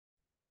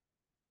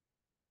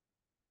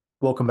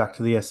Welcome back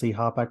to the SC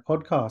Hardback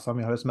Podcast. I'm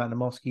your host, Matt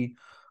Namofsky.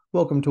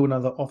 Welcome to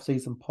another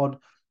off-season pod.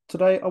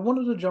 Today, I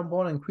wanted to jump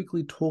on and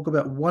quickly talk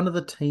about one of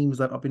the teams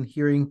that I've been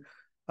hearing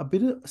a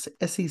bit of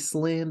SC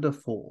slander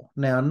for.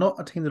 Now, not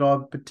a team that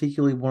I've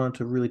particularly wanted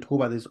to really talk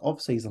about this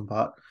off-season,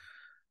 but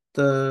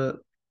the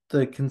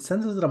the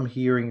consensus that I'm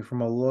hearing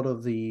from a lot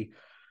of the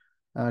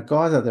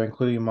guys out there,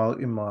 including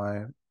in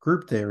my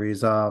group, there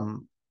is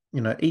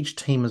each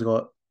team has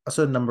got a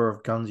certain number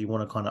of guns you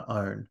want to kind of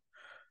own.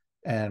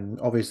 And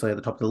obviously, at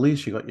the top of the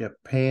list, you got your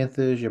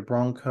Panthers, your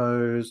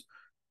Broncos,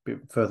 a bit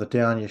further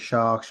down, your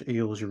Sharks, your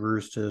Eels, your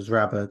Roosters,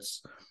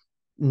 Rabbits,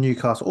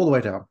 Newcastle, all the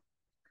way down.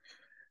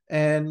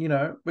 And,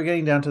 we're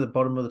getting down to the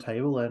bottom of the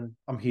table, and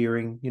I'm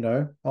hearing,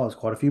 oh, there's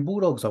quite a few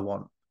Bulldogs I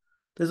want.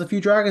 There's a few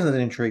Dragons that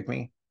intrigue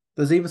me.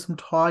 There's even some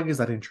Tigers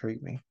that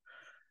intrigue me.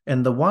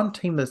 And the one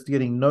team that's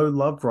getting no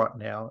love right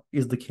now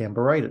is the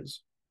Canberra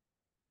Raiders.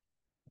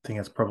 I think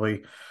that's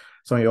probably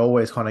something you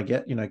always kind of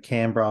get,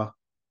 Canberra,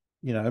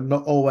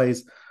 not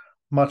always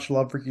much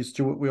love for Ricky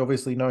Stewart. We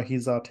obviously know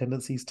his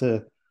tendencies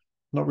to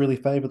not really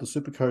favour the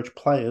super coach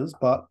players,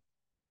 but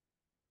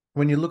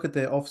when you look at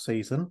their off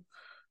season,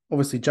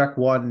 obviously Jack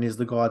Wyden is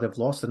the guy they've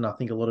lost, and I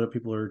think a lot of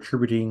people are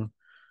attributing,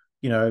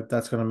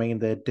 that's going to mean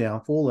their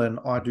downfall. And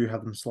I do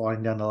have them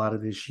sliding down the ladder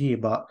this year.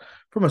 But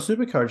from a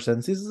super coach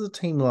sense, this is a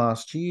team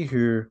last year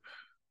who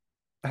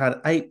had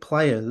 8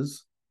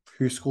 players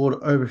who scored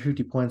over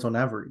 50 points on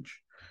average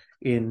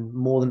in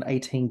more than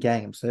 18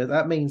 games. So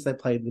that means they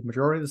played the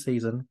majority of the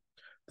season.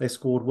 They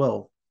scored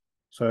well.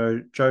 So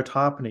Joe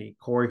Tarpany,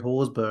 Corey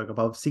Horsburgh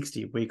above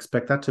 60. We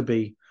expect that to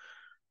be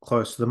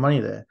close to the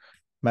money there.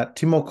 Matt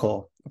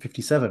Timoko,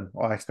 57.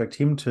 I expect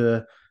him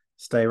to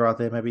stay right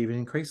there, maybe even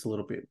increase a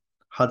little bit.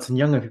 Hudson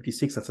Young at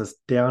 56. That's a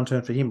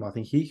downturn for him. I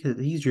think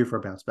he's due for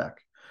a bounce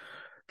back.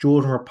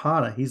 Jordan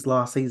Rapana, his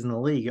last season in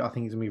the league, I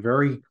think he's going to be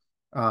very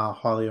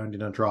highly owned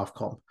in a draft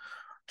comp.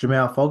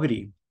 Jamal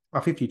Fogarty,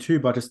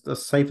 52, but just the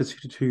safest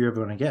 52 you're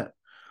ever going to get.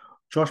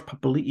 Josh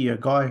Papali'i, a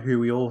guy who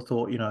we all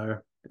thought,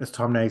 this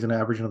time now he's going to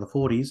average into the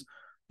 40s.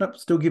 Nope,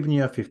 still giving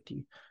you a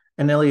 50.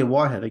 And Elliot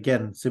Whitehead,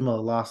 again, similar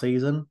last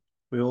season.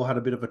 We all had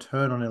a bit of a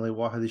turn on Elliot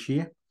Whitehead this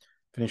year.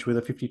 Finished with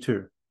a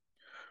 52.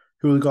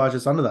 Who are the guys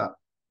just under that?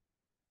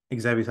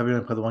 Xavier Savage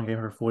only played the one game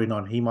for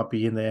 49. He might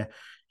be in there.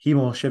 Him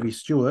or Chevy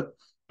Stewart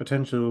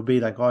potentially will be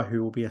that guy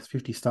who will be a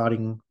 50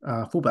 starting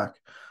fullback.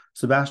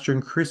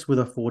 Sebastian Chris with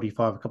a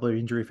 45, a couple of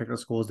injury affected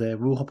scores there.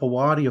 Will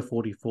Hopewadi a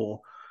 44.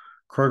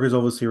 Kroger's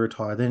obviously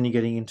retired. Then you're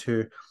getting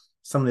into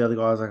some of the other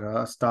guys like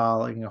a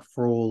Starling, a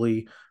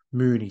Frawley,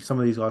 Mooney, some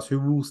of these guys who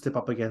will step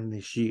up again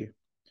this year.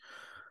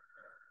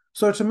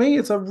 So to me,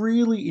 it's a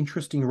really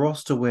interesting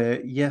roster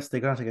where, yes,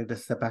 they're going to take a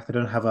step back. They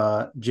don't have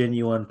a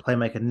genuine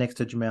playmaker next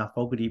to Jamal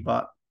Fogarty,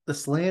 but the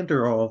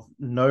slander of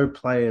no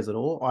players at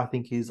all, I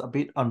think, is a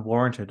bit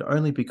unwarranted,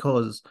 only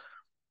because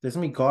there's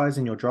going to be guys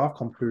in your draft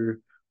comp who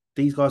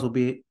these guys will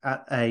be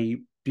at a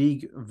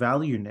big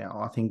value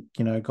now. I think,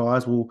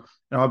 guys will,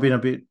 and I've been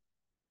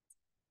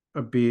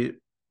a bit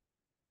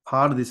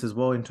part of this as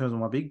well in terms of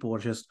my big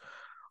board. Just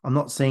I'm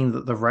not seeing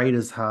that the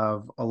Raiders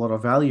have a lot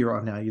of value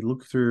right now. You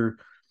look through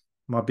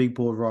my big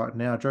board right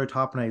now, Joe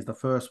Tarpany is the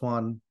first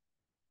one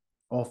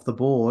off the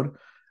board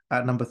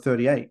at number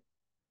 38.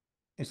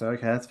 So,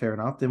 okay, that's fair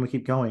enough. Then we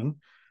keep going.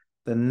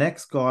 The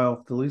next guy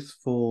off the list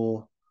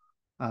for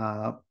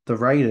the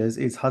Raiders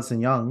is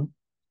Hudson Young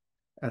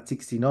at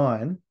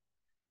 69.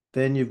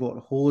 Then you've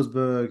got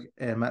Horsburgh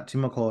and Matt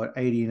Timoko at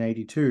 80 and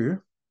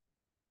 82.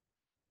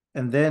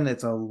 And then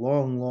it's a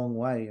long, long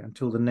way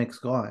until the next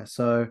guy.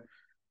 So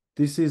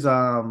this is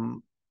a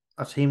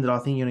team that I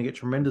think you're going to get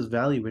tremendous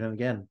value in. And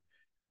again,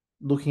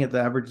 looking at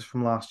the averages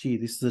from last year,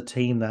 this is a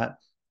team that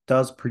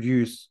does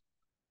produce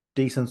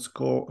decent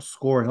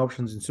scoring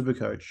options in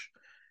Supercoach.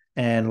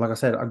 And like I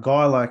said, a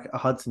guy like a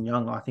Hudson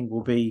Young, I think,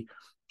 will be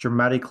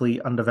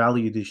dramatically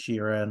undervalued this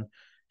year. And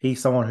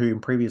he's someone who in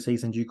previous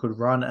seasons you could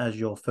run as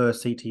your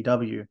first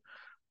CTW.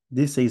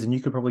 This season,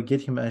 you could probably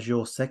get him as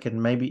your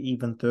second, maybe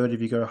even third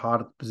if you go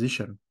hard at the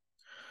position.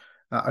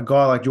 A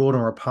guy like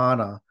Jordan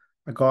Rapana,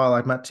 a guy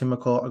like Matt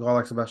Timoko, a guy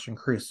like Sebastian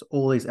Chris,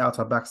 all these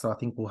outside backs that I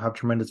think will have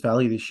tremendous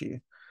value this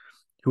year.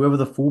 Whoever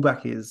the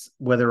fullback is,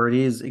 whether it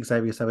is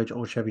Xavier Savage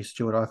or Chevy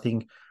Stewart, I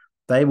think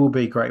they will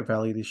be great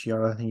value this year.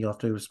 I don't think you'll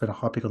have to spend a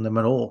high pick on them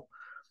at all.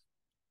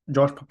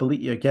 Josh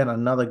Papali'i, again,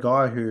 another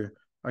guy who,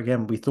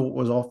 again, we thought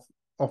was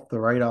off the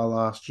radar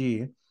last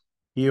year.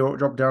 He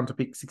dropped down to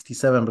pick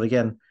 67, but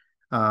again,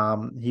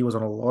 he was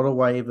on a lot of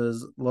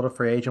waivers, a lot of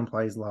free agent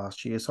plays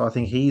last year. So I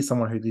think he's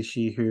someone who this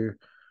year who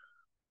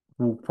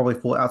will probably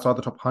fall outside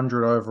the top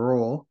 100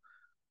 overall.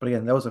 But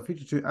again, there was a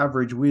 52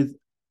 average with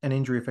an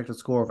injury affected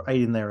score of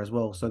 8 in there as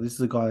well. So this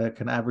is a guy that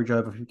can average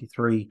over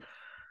 53.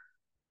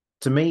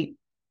 To me,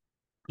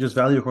 just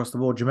value across the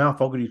board. Jamal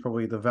Fogarty is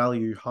probably the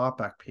value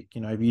halfback pick.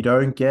 If you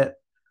don't get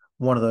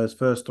one of those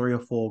first 3 or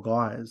 4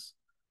 guys,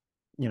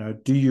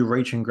 do you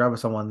reach and grab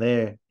someone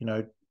there?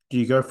 Do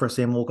you go for a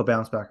Sam Walker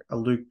bounce back, a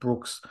Luke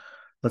Brooks?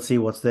 Let's see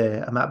what's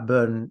there. A Matt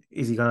Burton,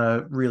 is he going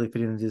to really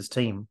fit into this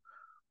team?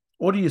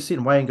 Or do you sit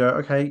and wait and go,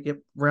 okay, yep,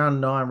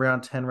 round 9,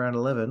 round 10, round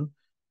 11,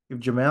 if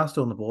Jamal's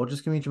still on the board,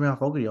 just give me Jamal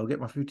Fogarty. I'll get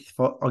my 50.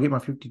 I'll get my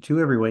 52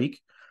 every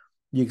week.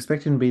 You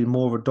expect him to be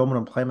more of a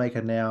dominant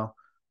playmaker now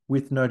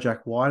with no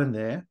Jack White in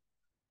there.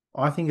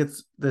 I think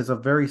there's a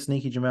very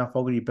sneaky Jamal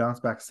Fogarty bounce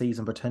back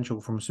season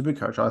potential from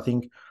Supercoach. I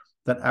think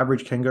that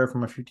average can go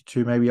from a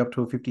 52 maybe up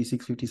to a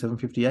 56, 57,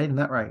 58 in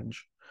that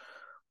range.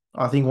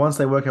 I think once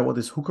they work out what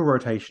this hooker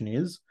rotation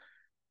is,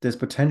 there's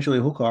potentially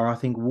a hooker. I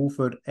think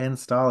Wolford and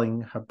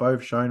Starling have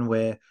both shown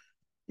where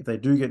if they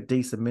do get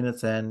decent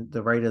minutes and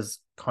the Raiders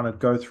kind of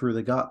go through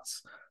the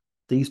guts,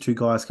 these two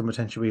guys can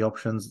potentially be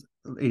options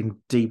in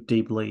deep,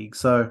 deep leagues.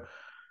 So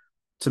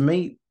to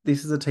me,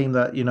 this is a team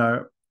that,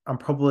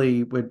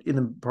 we're in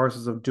the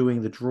process of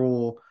doing the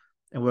draw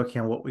and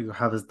working on what we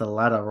have as the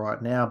ladder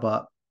right now.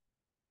 But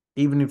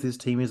even if this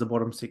team is a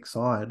bottom six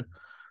side,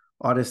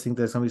 I just think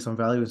there's going to be some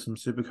value in some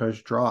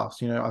Supercoach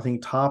drafts. I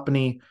think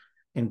Tarpany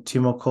and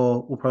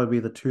Timoko will probably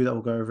be the two that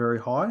will go very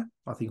high.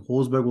 I think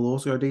Horsburgh will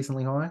also go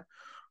decently high.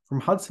 From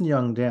Hudson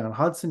Young down,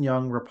 Hudson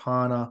Young,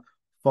 Rapana,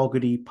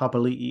 Fogarty,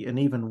 Papali'i, and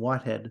even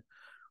Whitehead,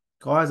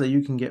 guys that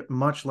you can get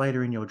much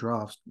later in your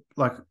drafts.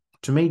 Like,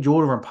 to me,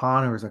 Jordan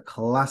Rapana is a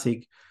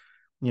classic,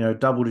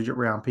 double-digit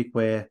round pick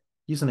where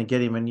you're going to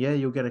get him, and yeah,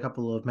 you'll get a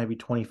couple of maybe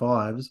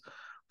 25s,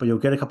 but you'll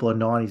get a couple of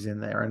 90s in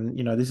there. And,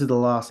 this is the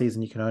last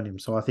season you can own him.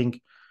 So I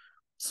think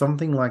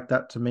something like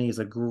that to me is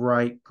a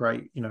great,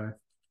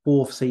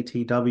 fourth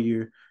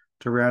CTW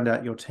to round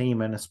out your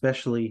team. And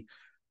especially,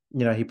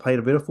 he played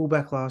a bit of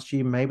fullback last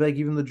year. Maybe they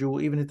give him the duel.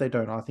 Even if they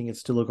don't, I think it's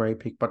still a great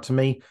pick. But to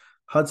me,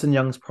 Hudson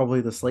Young's probably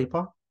the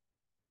sleeper.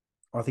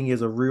 I think he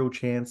has a real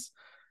chance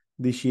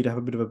this year to have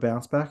a bit of a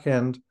bounce back.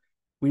 And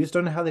we just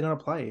don't know how they're going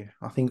to play.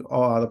 I think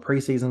the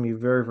preseason will be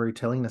very, very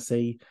telling to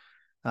see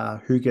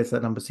who gets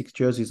that number 6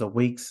 jersey. Is it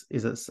Weeks?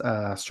 Is it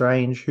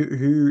Strange?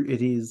 Who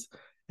it is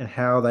and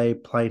how they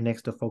play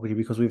next to Fogarty,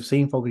 because we've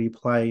seen Fogarty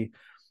play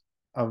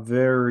a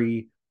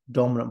very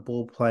dominant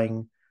ball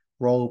playing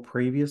role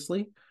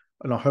previously.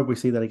 And I hope we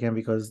see that again,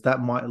 because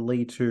that might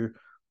lead to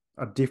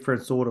a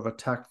different sort of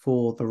attack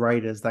for the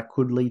Raiders that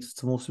could lead to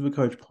some more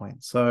Supercoach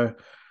points. So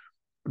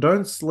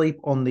don't sleep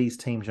on these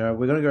teams. We're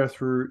going to go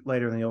through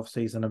later in the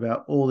offseason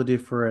about all the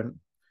different,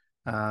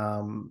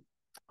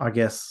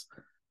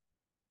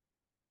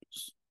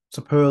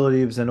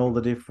 superlatives and all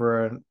the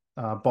different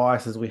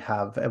biases we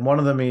have. And one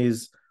of them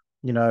is,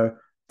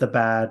 the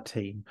bad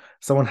team.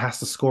 Someone has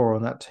to score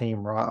on that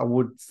team, right? I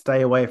would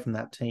stay away from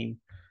that team.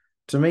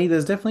 To me,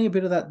 there's definitely a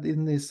bit of that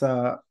in this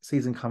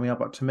season coming up.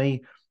 But to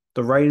me,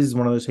 the Raiders is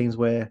one of those teams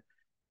where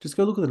just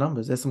go look at the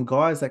numbers. There's some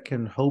guys that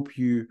can help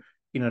you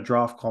in a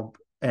draft comp,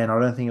 and I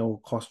don't think it will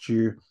cost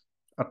you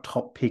a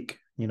top pick.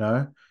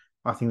 I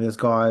think there's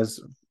guys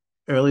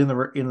early in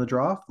the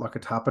draft like a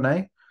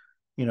Tapane,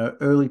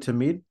 early to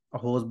mid, a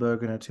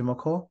Horsburgh and a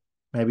Timoko,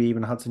 maybe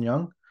even Hudson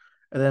Young,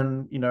 and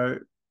then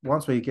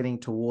once we're getting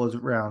towards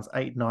rounds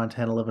 8, 9,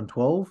 10, 11,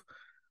 12,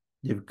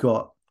 you've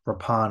got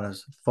Rapanas,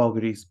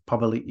 Fogartys,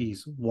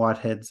 Papali'is,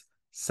 Whiteheads,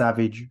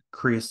 Savage,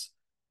 Chris.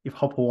 If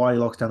Hopawai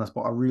locks down the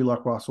spot, I really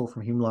like what I saw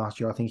from him last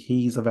year. I think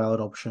he's a valid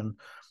option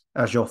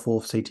as your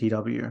fourth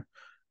CTW.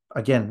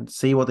 Again,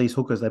 see what these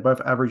hookers, they both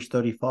average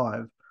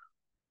 35.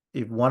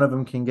 If one of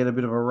them can get a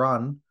bit of a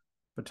run,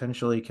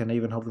 potentially can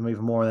even help them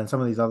even more. And then some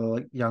of these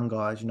other young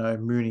guys,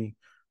 Mooney,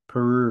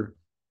 Peru,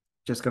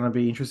 just going to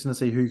be interesting to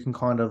see who can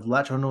kind of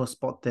latch onto a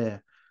spot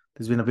there.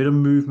 There's been a bit of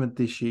movement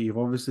this year. You've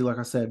obviously, like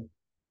I said,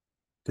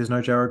 there's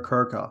no Jared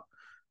Croker.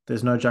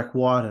 There's no Jack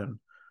Wyden.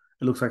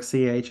 It looks like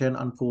CHN,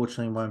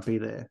 unfortunately, won't be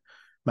there.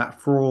 Matt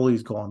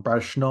Frawley's gone.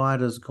 Brad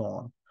Schneider's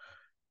gone.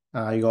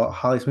 You got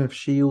Harley Smith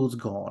Shields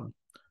gone.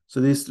 So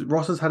this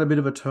roster's had a bit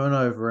of a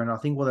turnover, and I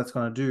think what that's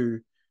going to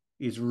do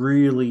is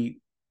really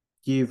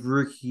give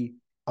Rookie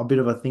a bit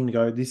of a thing to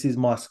go, this is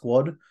my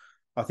squad.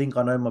 I think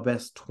I know my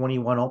best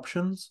 21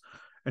 options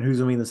and who's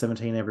going to be in the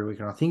 17 every week.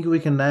 And I think we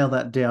can nail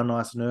that down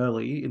nice and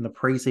early in the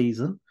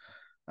preseason.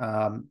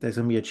 There's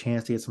going to be a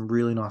chance to get some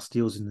really nice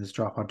deals in this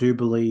draft. I do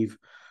believe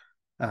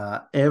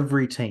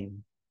every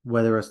team,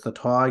 whether it's the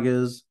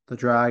Tigers, the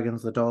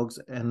Dragons, the Dogs,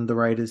 and the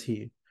Raiders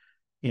here,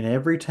 in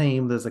every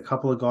team, there's a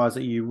couple of guys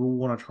that you will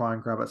want to try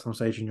and grab at some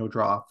stage in your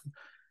draft.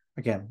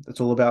 Again, it's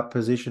all about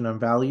position and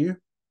value.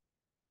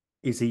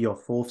 Is he your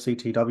fourth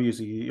CTW? Is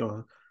he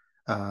your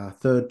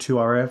third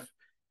 2RF?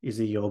 Is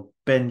he your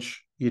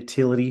bench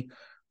utility?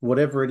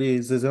 Whatever it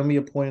is, there's going to be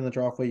a point in the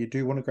draft where you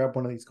do want to grab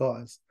one of these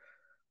guys.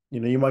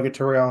 You might get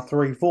to round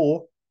 3,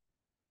 4.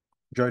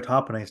 Joe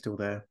Tarpanay's still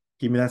there.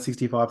 Give me that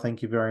 65.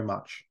 Thank you very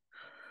much.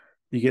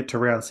 You get to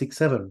round 6,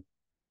 7.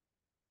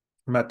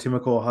 Matt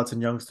Timoko or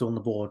Hudson Young still on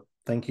the board.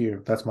 Thank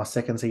you. That's my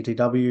second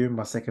CTW,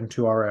 my second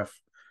 2RF.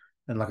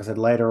 And like I said,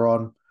 later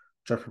on,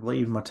 Joe probably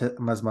even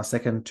as my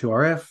second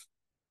 2RF.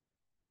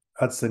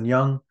 Hudson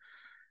Young.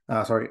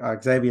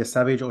 Xavier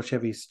Savage or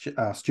Chevy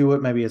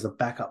Stewart, maybe as a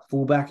backup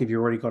fullback if you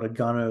already got a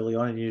gun early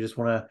on and you just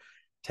want to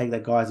take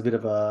that guy as a bit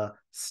of a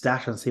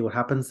stash and see what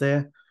happens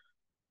there.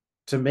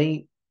 To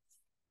me,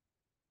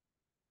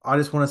 I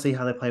just want to see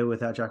how they play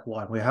without Jack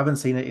White. We haven't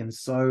seen it in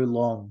so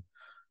long.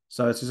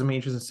 So it's just going to be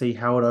interesting to see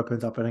how it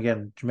opens up. And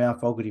again, Jamal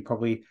Fogarty,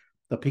 probably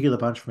the pick of the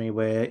bunch for me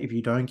where if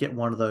you don't get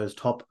one of those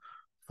top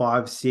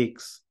 5,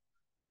 6,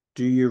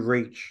 do you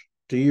reach?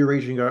 Do you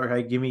reach and go,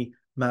 okay, give me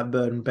Matt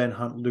Burton, Ben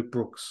Hunt, Luke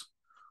Brooks?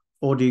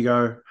 Or do you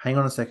go, hang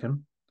on a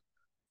second,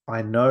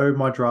 I know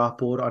my draft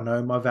board, I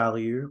know my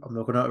value, I'm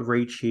not going to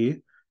reach here.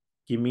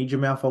 Give me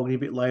Jamal Fogarty a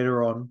bit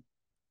later on.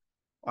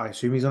 I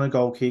assume he's on a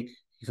goal kick.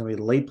 He's going to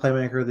be the lead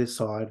playmaker of this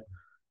side.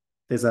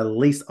 There's at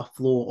least a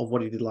floor of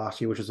what he did last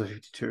year, which is a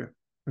 52.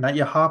 And at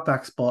your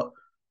halfback spot,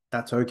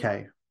 that's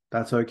okay.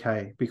 That's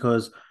okay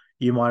because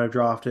you might have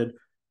drafted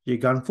your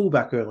gun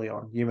fullback early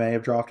on. You may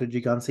have drafted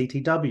your gun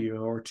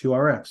CTW or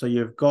 2RF. So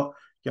you've got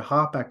your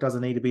halfback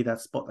doesn't need to be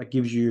that spot that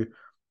gives you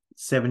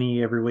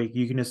 70 every week.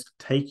 You can just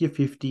take your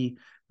 50.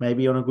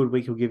 Maybe on a good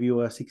week, he'll give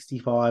you a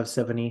 65,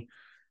 70,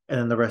 and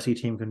then the rest of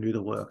your team can do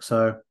the work.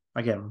 So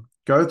again,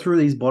 go through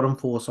these bottom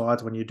 4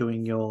 sides when you're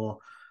doing your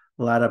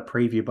ladder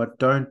preview, but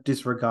don't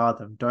disregard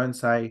them. Don't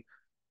say,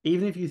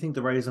 even if you think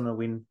the Raiders are going to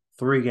win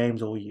 3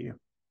 games all year,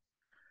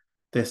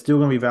 there's still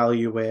going to be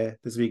value where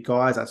there's going to be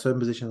guys at certain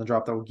positions in the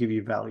draft that will give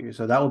you value.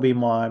 So that will be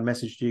my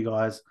message to you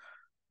guys.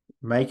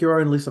 Make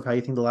your own list of how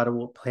you think the ladder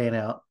will plan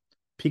out.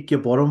 Pick your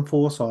bottom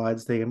 4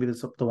 sides. They're going to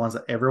be the ones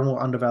that everyone will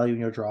undervalue in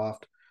your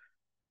draft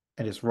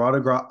and just write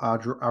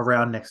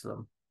around next to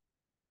them.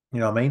 You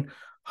know what I mean?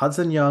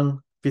 Hudson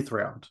Young, 5th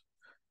round.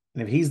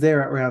 And if he's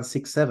there at round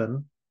 6,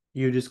 7,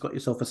 you just got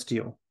yourself a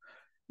steal.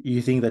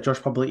 You think that Josh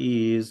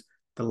probably is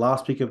the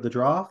last pick of the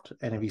draft,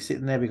 and if he's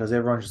sitting there because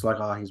everyone's just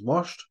like, he's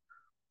washed,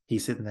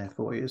 he's sitting there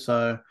for you.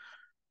 So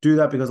do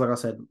that because, like I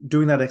said,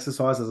 doing that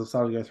exercise as I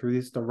started to go through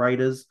this, the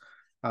Raiders,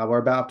 we're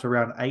about up to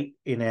round 8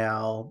 in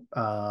our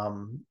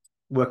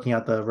working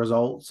out the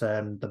results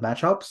and the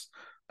matchups.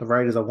 The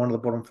Raiders are one of the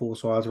bottom 4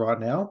 sides right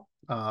now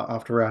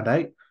after round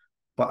 8.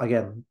 But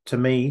again, to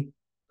me,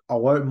 I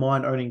won't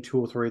mind owning 2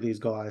 or 3 of these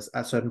guys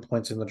at certain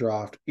points in the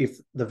draft if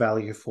the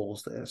value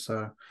falls there.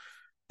 So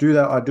do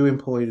that. I do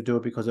implore you to do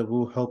it because it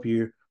will help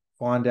you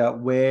find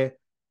out where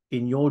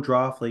in your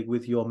draft league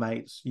with your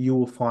mates you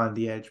will find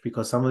the edge,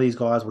 because some of these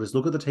guys will just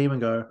look at the team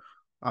and go,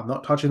 I'm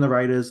not touching the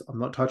Raiders, I'm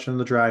not touching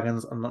the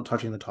Dragons, I'm not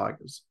touching the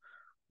Tigers.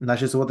 And that's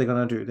just what they're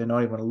going to do. They're not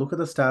even going to look at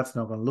the stats,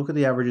 they're not going to look at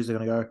the averages, they're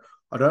going to go,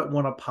 I don't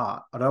want a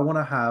part. I don't want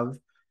to have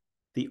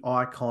the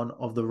icon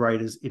of the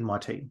Raiders in my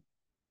team.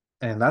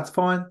 And that's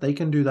fine. They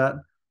can do that.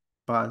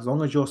 But as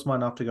long as you're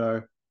smart enough to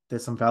go,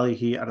 there's some value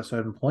here at a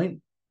certain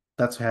point,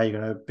 that's how you're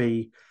going to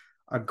be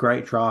a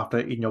great drafter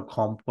in your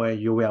comp where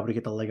you'll be able to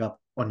get the leg up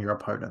on your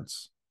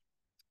opponents.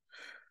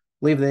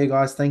 Leave it there,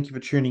 guys. Thank you for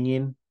tuning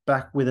in.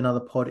 Back with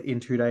another pod in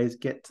 2 days.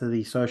 Get to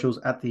the socials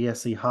at the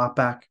SC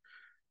Halfback.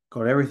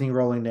 Got everything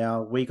rolling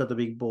now. We got the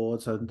big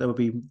board. So there will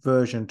be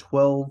version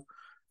 12.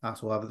 So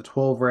we'll have the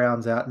 12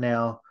 rounds out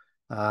now.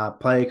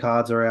 Player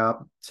cards are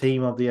out.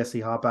 Team of the SC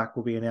Halfback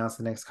will be announced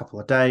the next couple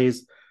of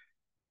days.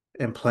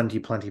 And plenty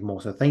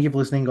more. So thank you for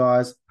listening,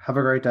 guys. Have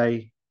a great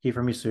day. Hear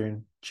from you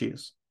soon.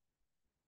 Cheers.